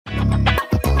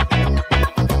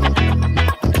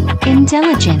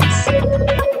Intelligence.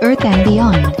 Earth and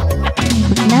Beyond.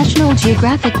 With National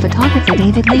Geographic photographer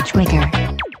David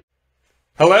Liittschwager.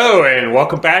 Hello and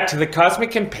welcome back to the Cosmic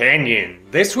Companion.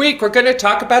 This week we're going to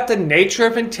talk about the nature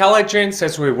of intelligence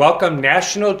as we welcome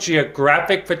National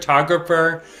Geographic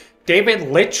photographer David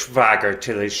Liittschwager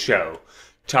to the show,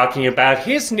 talking about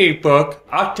his new book,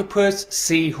 Octopus,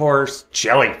 Seahorse,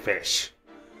 Jellyfish.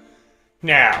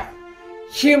 Now,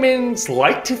 humans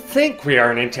like to think we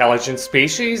are an intelligent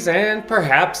species, and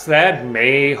perhaps that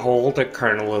may hold a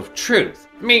kernel of truth.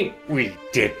 I mean, we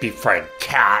did befriend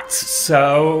cats,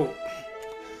 so...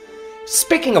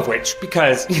 Speaking of which,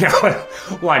 because,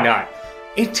 why not?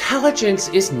 Intelligence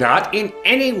is not in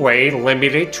any way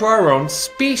limited to our own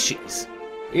species.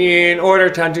 In order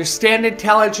to understand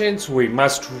intelligence, we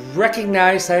must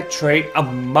recognize that trait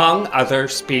among other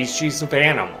species of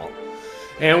animal.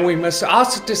 And we must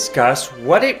also discuss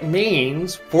what it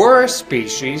means for a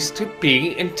species to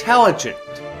be intelligent.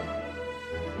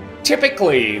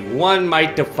 Typically, one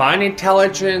might define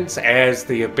intelligence as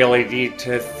the ability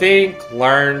to think,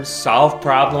 learn, solve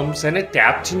problems, and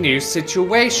adapt to new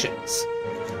situations.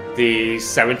 The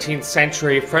 17th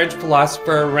century French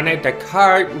philosopher René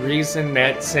Descartes reasoned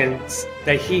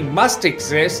that he must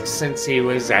exist since he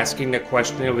was asking the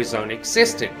question of his own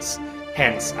existence.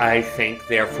 Hence, I think,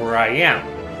 therefore I am.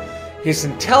 His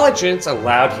intelligence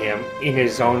allowed him, in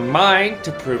his own mind,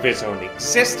 to prove his own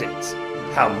existence.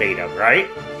 How made up, right?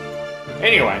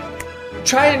 Anyway,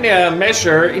 trying to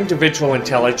measure individual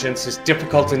intelligence is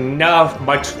difficult enough,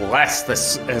 much less the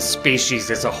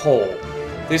species as a whole.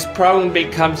 This problem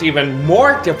becomes even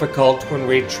more difficult when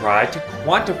we try to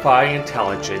quantify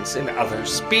intelligence in other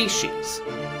species.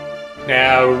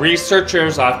 Now,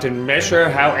 researchers often measure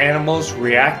how animals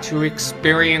react to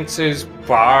experiences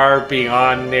far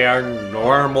beyond their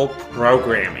normal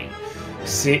programming,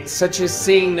 such as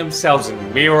seeing themselves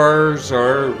in mirrors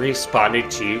or responding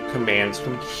to commands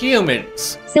from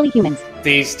humans. Silly humans.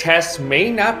 These tests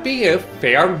may not be a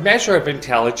fair measure of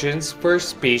intelligence for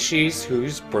species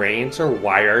whose brains are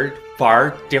wired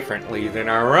far differently than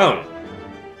our own.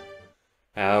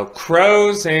 Now,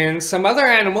 crows and some other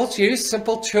animals use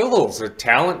simple tools, a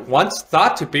talent once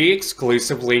thought to be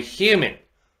exclusively human.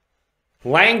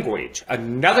 Language,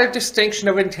 another distinction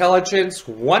of intelligence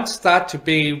once thought to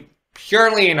be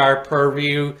purely in our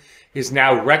purview, is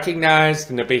now recognized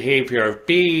in the behavior of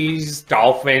bees,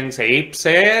 dolphins, apes,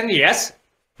 and yes,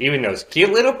 even those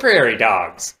cute little prairie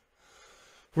dogs.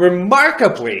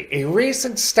 Remarkably, a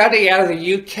recent study out of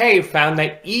the UK found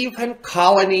that even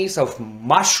colonies of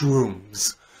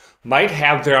mushrooms might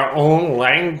have their own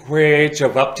language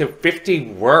of up to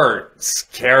 50 words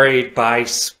carried by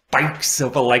spikes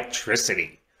of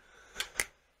electricity.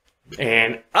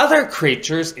 And other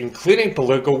creatures, including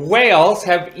beluga whales,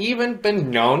 have even been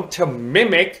known to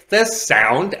mimic the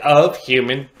sound of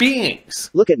human beings.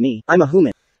 Look at me, I'm a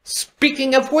human.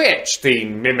 Speaking of which, the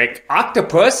mimic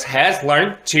octopus has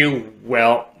learned to,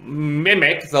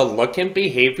 mimic the look and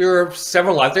behavior of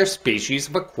several other species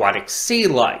of aquatic sea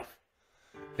life.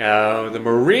 Now, the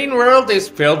marine world is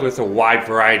filled with a wide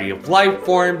variety of life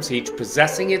forms, each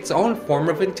possessing its own form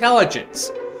of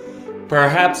intelligence.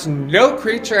 Perhaps no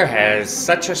creature has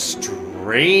such a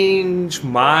strange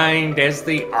mind as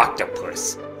the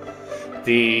octopus.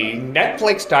 The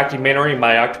Netflix documentary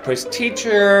My Octopus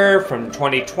Teacher from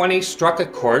 2020 struck a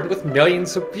chord with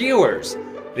millions of viewers.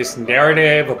 This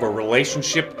narrative of a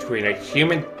relationship between a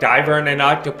human diver and an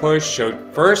octopus showed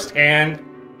firsthand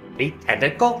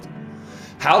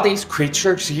how these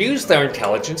creatures use their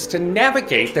intelligence to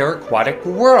navigate their aquatic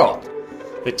world.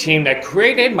 The team that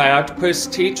created My Octopus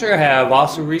Teacher have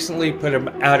also recently put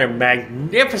out a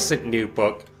magnificent new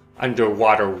book,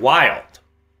 Underwater Wild.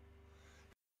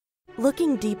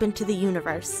 Looking deep into the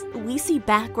universe, we see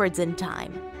backwards in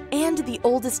time. And the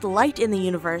oldest light in the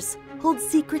universe holds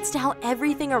secrets to how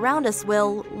everything around us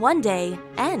will, one day,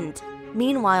 end.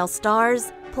 Meanwhile,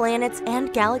 stars, planets,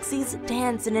 and galaxies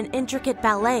dance in an intricate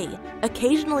ballet,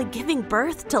 occasionally giving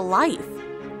birth to life.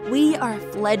 We are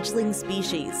a fledgling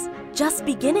species, just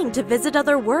beginning to visit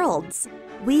other worlds.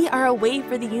 We are a way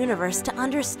for the universe to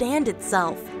understand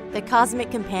itself. The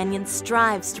Cosmic Companion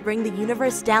strives to bring the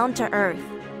universe down to Earth,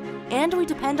 and we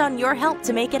depend on your help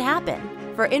to make it happen.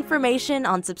 For information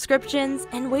on subscriptions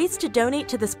and ways to donate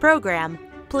to this program,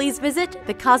 please visit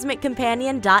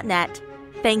thecosmiccompanion.net.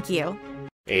 Thank you.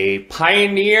 A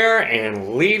pioneer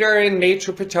and leader in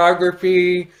nature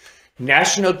photography,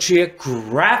 National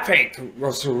Geographic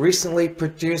also recently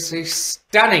produced a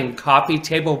stunning coffee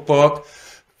table book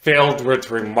filled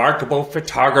with remarkable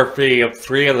photography of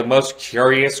three of the most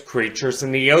curious creatures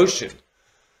in the ocean.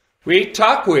 We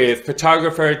talk with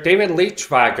photographer David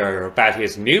Liittschwager about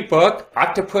his new book,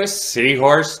 Octopus,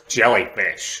 Seahorse,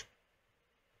 Jellyfish.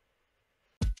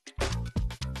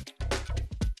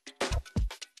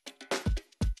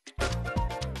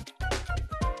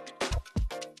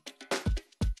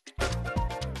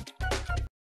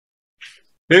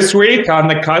 This week on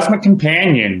The Cosmic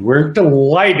Companion, we're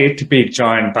delighted to be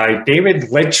joined by David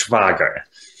Liittschwager.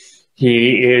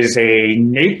 He is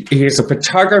a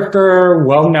photographer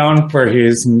well known for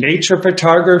his nature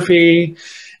photography,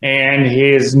 and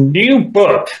his new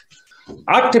book,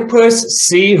 Octopus,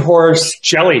 Seahorse,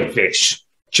 Jellyfish,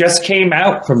 just came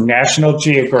out from National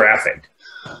Geographic.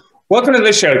 Welcome to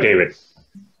the show, David.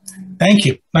 Thank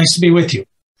you. Nice to be with you.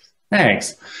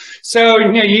 Thanks. So,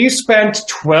 you spent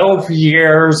 12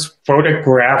 years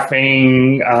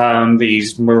photographing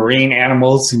these marine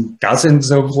animals in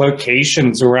dozens of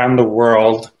locations around the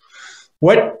world.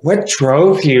 What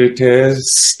drove you to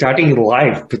study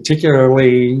life,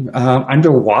 particularly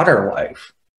underwater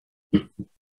life?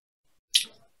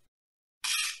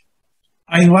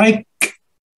 I like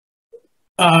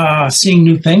seeing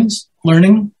new things,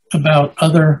 learning about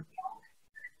other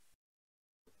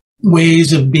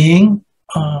ways of being.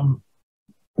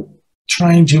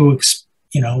 Trying to,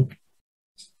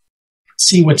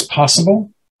 see what's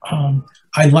possible.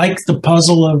 I like the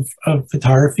puzzle of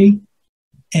photography,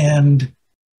 and,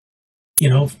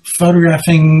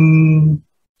 photographing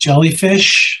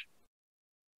jellyfish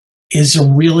is a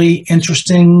really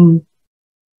interesting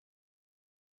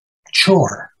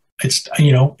chore.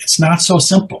 It's not so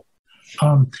simple.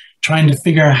 Trying to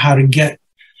figure out how to get,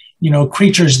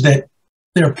 creatures that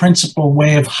their principal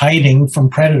way of hiding from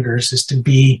predators is to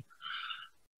be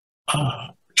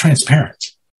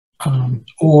transparent,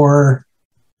 or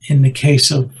in the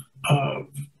case of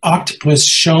octopus,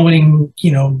 showing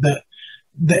that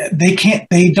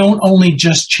they don't only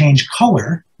just change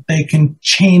color, they can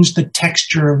change the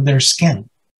texture of their skin.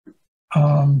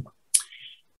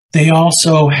 They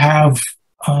also have,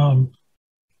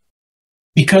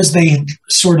 because they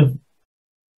sort of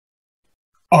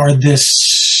are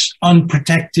this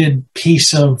unprotected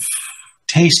piece of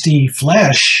tasty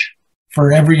flesh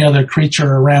for every other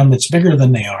creature around that's bigger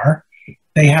than they are,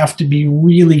 they have to be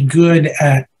really good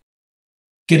at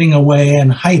getting away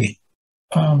and hiding,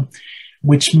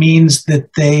 which means that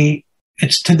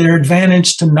it's to their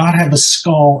advantage to not have a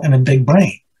skull and a big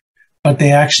brain, but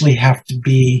they actually have to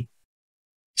be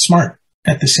smart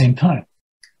at the same time.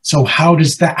 So how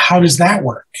does that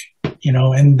work?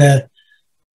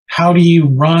 How do you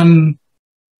run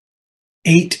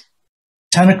 8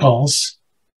 tentacles?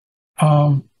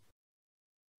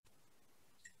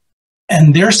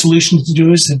 And their solution to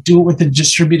do is to do it with a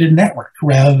distributed network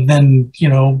rather than,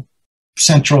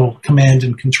 central command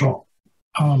and control.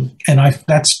 And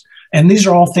these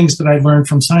are all things that I learned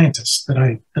from scientists that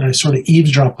I sort of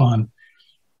eavesdrop on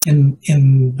in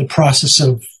the process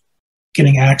of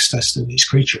getting access to these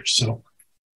creatures. So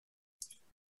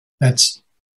that's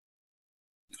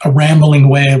a rambling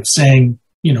way of saying,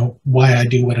 why I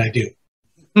do what I do.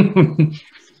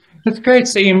 That's great.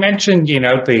 So you mentioned,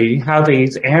 how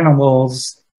these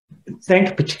animals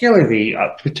think, particularly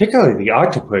the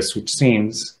octopus, which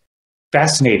seems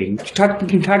fascinating. Can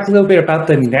you talk a little bit about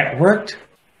the networked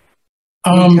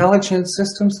intelligence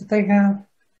systems that they have?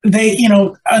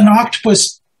 An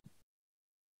octopus,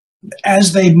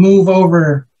 as they move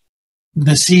over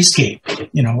the seascape,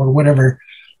 or whatever,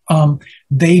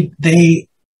 they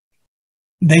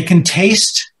can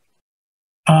taste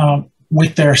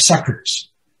with their suckers.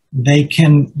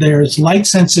 There's light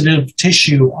sensitive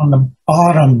tissue on the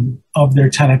bottom of their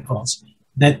tentacles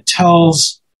that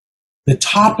tells the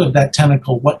top of that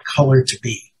tentacle what color to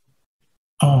be.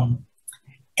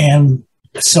 And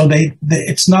so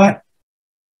it's not,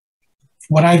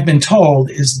 what I've been told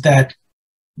is that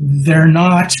they're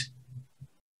not,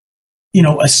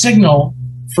 a signal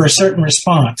for a certain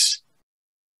response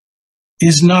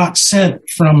is not sent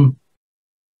from,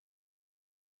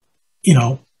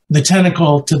 the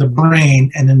tentacle to the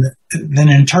brain and then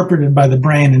interpreted by the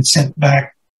brain and sent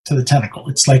back to the tentacle.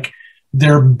 It's like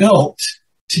they're built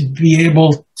to be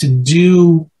able to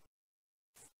do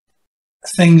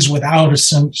things without a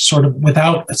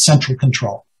central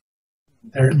control.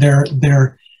 Their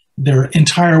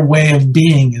entire way of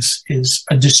being is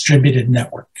a distributed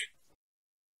network.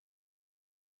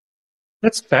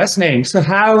 That's fascinating. So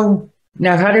how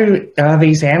do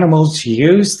these animals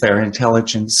use their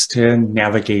intelligence to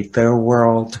navigate their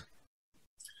world?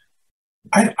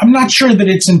 I'm not sure that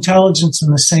it's intelligence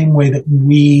in the same way that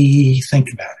we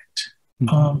think about it.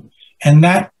 Mm-hmm. And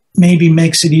that maybe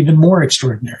makes it even more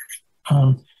extraordinary.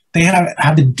 they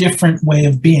have a different way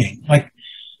of being. Like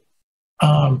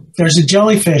there's a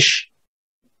jellyfish.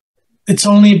 It's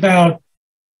only about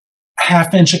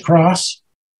 ½ inch across.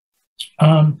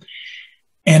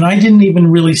 And I didn't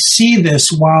even really see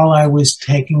this while I was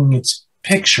taking its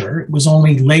picture. It was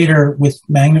only later with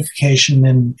magnification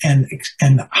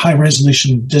and high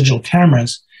resolution digital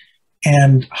cameras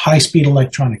and high speed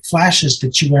electronic flashes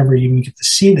that you ever even get to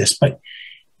see this. But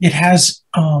it has,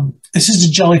 this is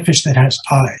a jellyfish that has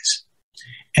eyes.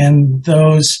 And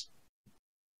those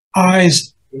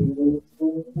eyes,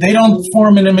 they don't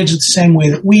form an image the same way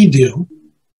that we do,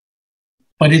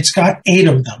 but it's got 8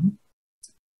 of them.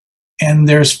 And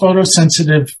there's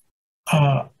photosensitive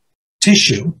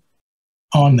tissue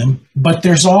on them, but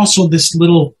there's also this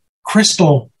little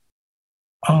crystal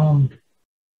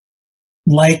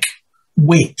like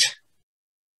weight.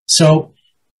 So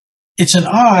it's an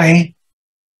eye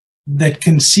that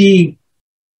can see,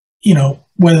 you know,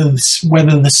 whether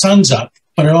the sun's up,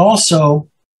 but it also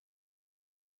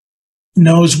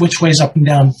knows which way's up and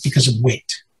down because of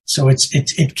weight. So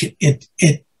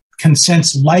it can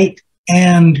sense light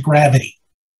and gravity.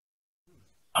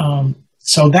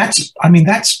 So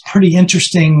that's pretty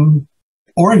interesting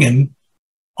organ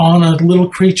on a little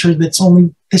creature that's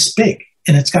only this big,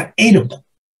 and it's got 8 of them.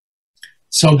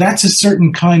 So that's a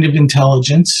certain kind of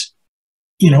intelligence.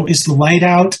 You know, is the light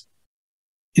out?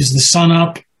 Is the sun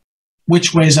up?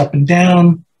 Which way's up and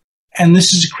down? And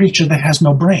this is a creature that has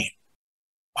no brain.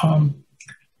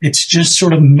 It's just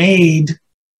sort of made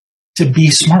to be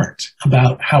smart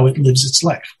about how it lives its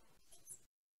life.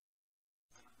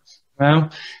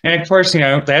 Well, and of course, you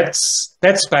know, that's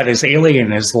about as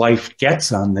alien as life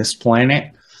gets on this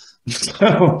planet.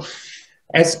 So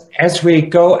as we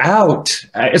go out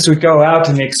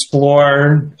and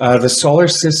explore the solar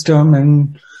system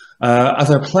and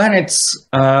other planets,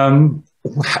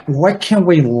 what can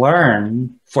we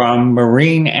learn from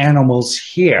marine animals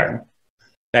here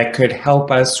that could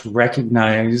help us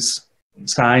recognize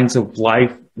signs of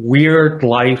life, weird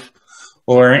life,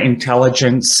 or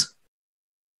intelligence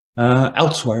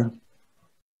elsewhere?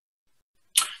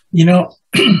 You know,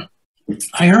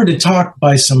 I heard a talk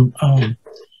by some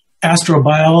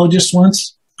astrobiologists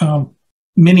once,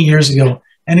 many years ago,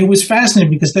 and it was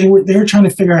fascinating because they were trying to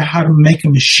figure out how to make a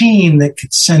machine that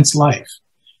could sense life,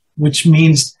 which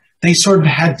means they sort of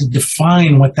had to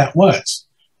define what that was.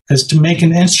 Because to make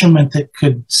an instrument that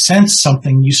could sense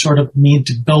something, you sort of need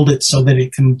to build it so that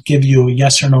it can give you a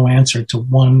yes or no answer to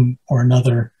one or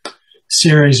another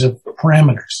series of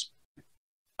parameters.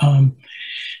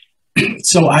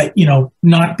 So I, you know,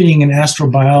 not being an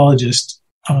astrobiologist,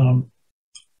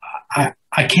 I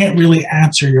can't really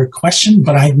answer your question,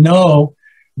 but I know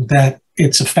that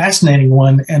it's a fascinating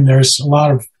one, and there's a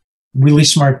lot of really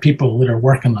smart people that are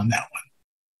working on that one.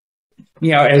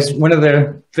 You know, as one of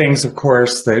the things, of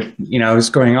course, that, you know,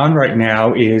 is going on right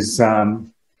now is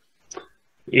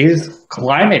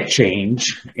climate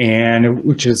change, and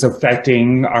which is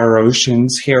affecting our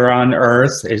oceans here on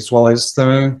Earth as well as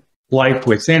the life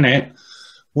within it.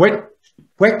 What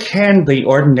can the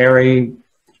ordinary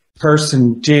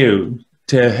person do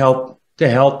to help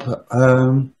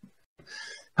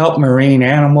marine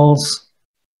animals?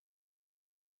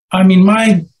 I mean,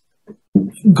 my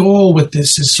goal with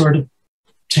this is sort of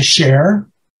to share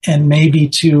and maybe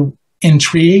to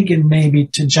intrigue and maybe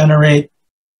to generate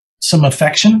some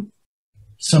affection,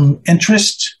 some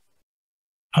interest,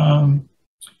 some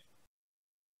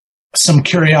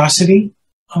curiosity,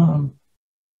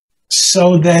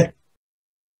 so that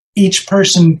each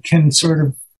person can sort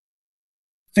of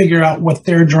figure out what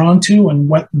they're drawn to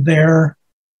and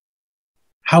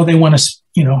how they want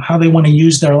to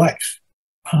use their life.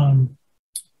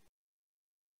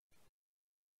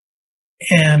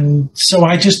 And so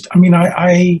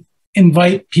I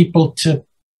invite people to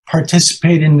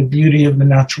participate in the beauty of the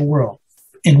natural world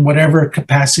in whatever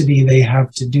capacity they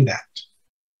have to do that.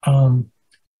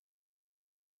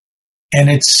 And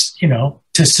it's, you know,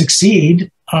 to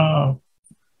succeed,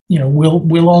 you know,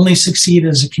 we'll only succeed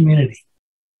as a community.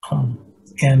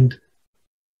 And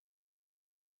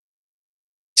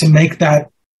to make that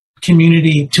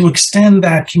community, to extend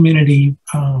that community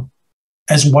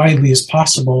as widely as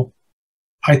possible,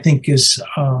 I think is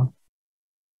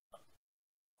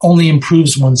only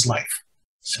improves one's life.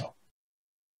 So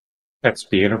that's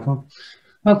beautiful.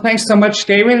 Well, thanks so much,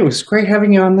 David. It was great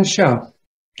having you on the show.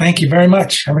 Thank you very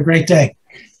much. Have a great day.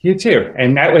 You too.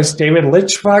 And that was David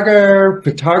Liittschwager,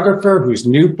 photographer, whose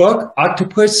new book,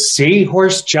 Octopus,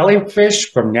 Seahorse,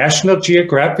 Jellyfish from National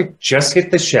Geographic, just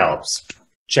hit the shelves.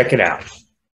 Check it out.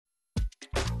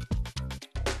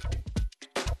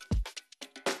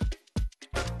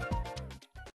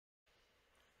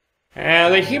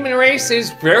 The human race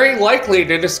is very likely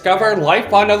to discover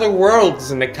life on other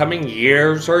worlds in the coming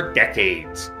years or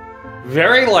decades.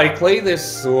 Very likely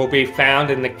this will be found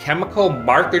in the chemical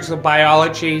markers of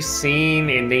biology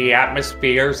seen in the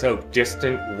atmospheres of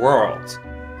distant worlds,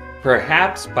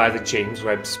 perhaps by the James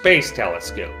Webb Space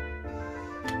Telescope.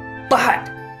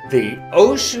 But the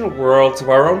ocean worlds of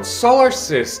our own solar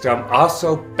system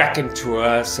also beckon to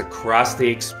us across the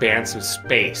expanse of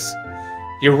space.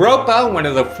 Europa, one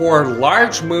of the 4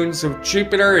 large moons of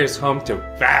Jupiter, is home to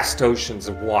vast oceans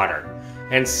of water,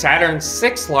 and Saturn's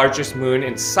 6th largest moon,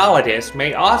 Enceladus,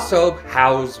 may also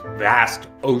house vast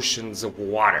oceans of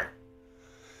water.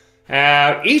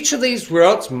 Each of these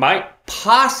worlds might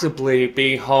possibly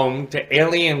be home to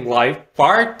alien life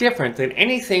far different than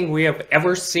anything we have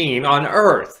ever seen on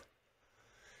Earth.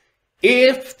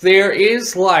 If there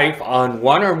is life on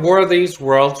one or more of these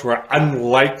worlds, we're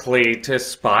unlikely to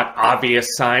spot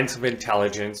obvious signs of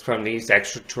intelligence from these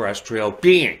extraterrestrial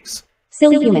beings.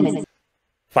 Silly humans.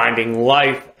 Finding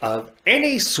life of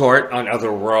any sort on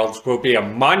other worlds will be a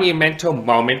monumental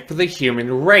moment for the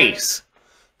human race.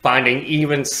 Finding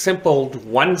even simple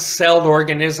one-celled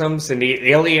organisms in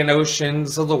the alien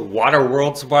oceans of the water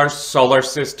worlds of our solar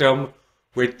system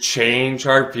would change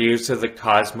our views of the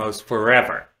cosmos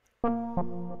forever.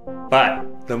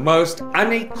 But the most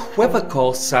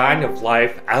unequivocal sign of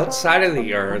life outside of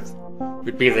the Earth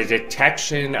would be the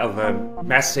detection of a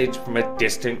message from a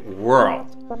distant world.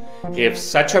 If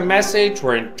such a message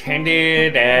were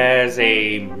intended as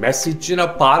a message in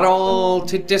a bottle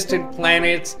to distant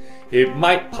planets, it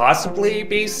might possibly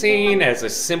be seen as a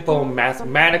simple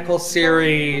mathematical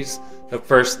series, the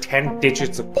first 10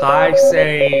 digits of pi,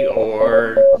 say,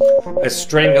 or a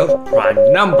string of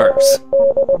prime numbers.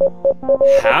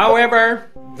 However,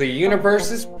 the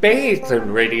universe is bathed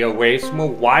in radio waves from a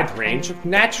wide range of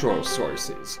natural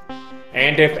sources.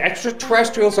 And if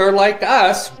extraterrestrials are like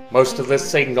us, most of the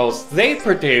signals they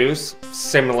produce,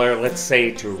 similar, let's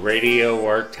say, to radio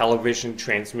or television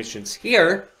transmissions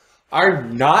here, are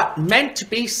not meant to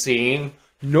be seen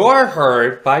nor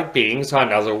heard by beings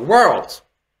on other worlds.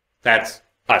 That's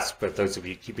us, for those of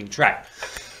you keeping track.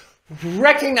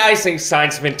 Recognizing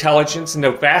signs of intelligence in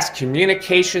the vast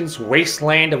communications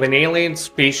wasteland of an alien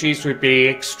species would be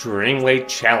extremely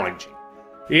challenging.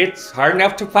 It's hard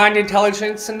enough to find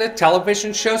intelligence in the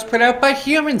television shows put out by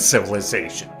human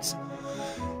civilizations.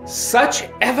 Such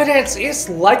evidence is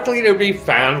likely to be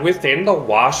found within the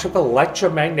wash of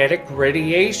electromagnetic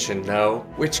radiation, though,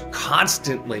 which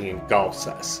constantly engulfs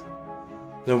us.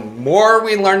 The more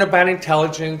we learn about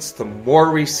intelligence, the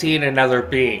more we see it in other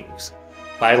beings.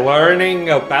 By learning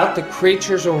about the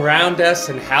creatures around us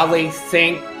and how they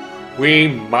think, we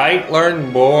might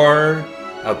learn more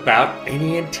about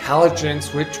any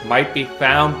intelligence which might be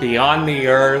found beyond the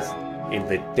Earth in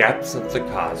the depths of the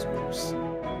cosmos.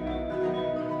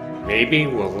 Maybe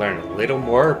we'll learn a little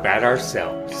more about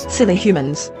ourselves. Silly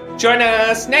humans. Join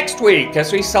us next week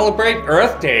as we celebrate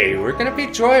Earth Day. We're going to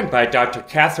be joined by Dr.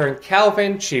 Catherine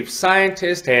Calvin, Chief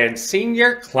Scientist and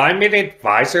Senior Climate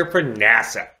Advisor for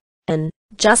NASA. And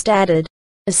just added,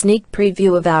 a sneak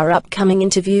preview of our upcoming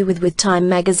interview with Time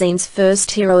magazine's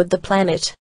first hero of the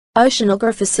planet,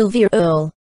 oceanographer Sylvia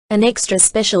Earle. An extra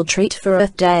special treat for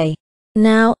Earth Day.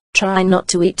 Now, try not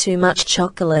to eat too much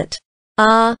chocolate.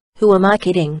 Who am I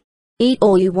kidding? Eat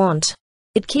all you want.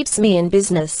 It keeps me in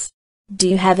business. Do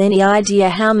you have any idea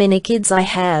how many kids I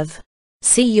have?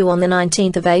 See you on the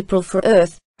 19th of April for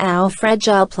Earth, our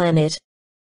fragile planet.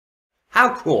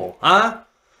 How cool, huh?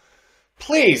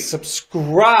 Please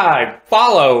subscribe,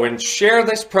 follow, and share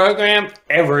this program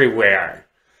everywhere.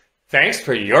 Thanks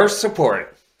for your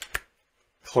support.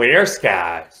 Clear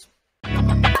skies.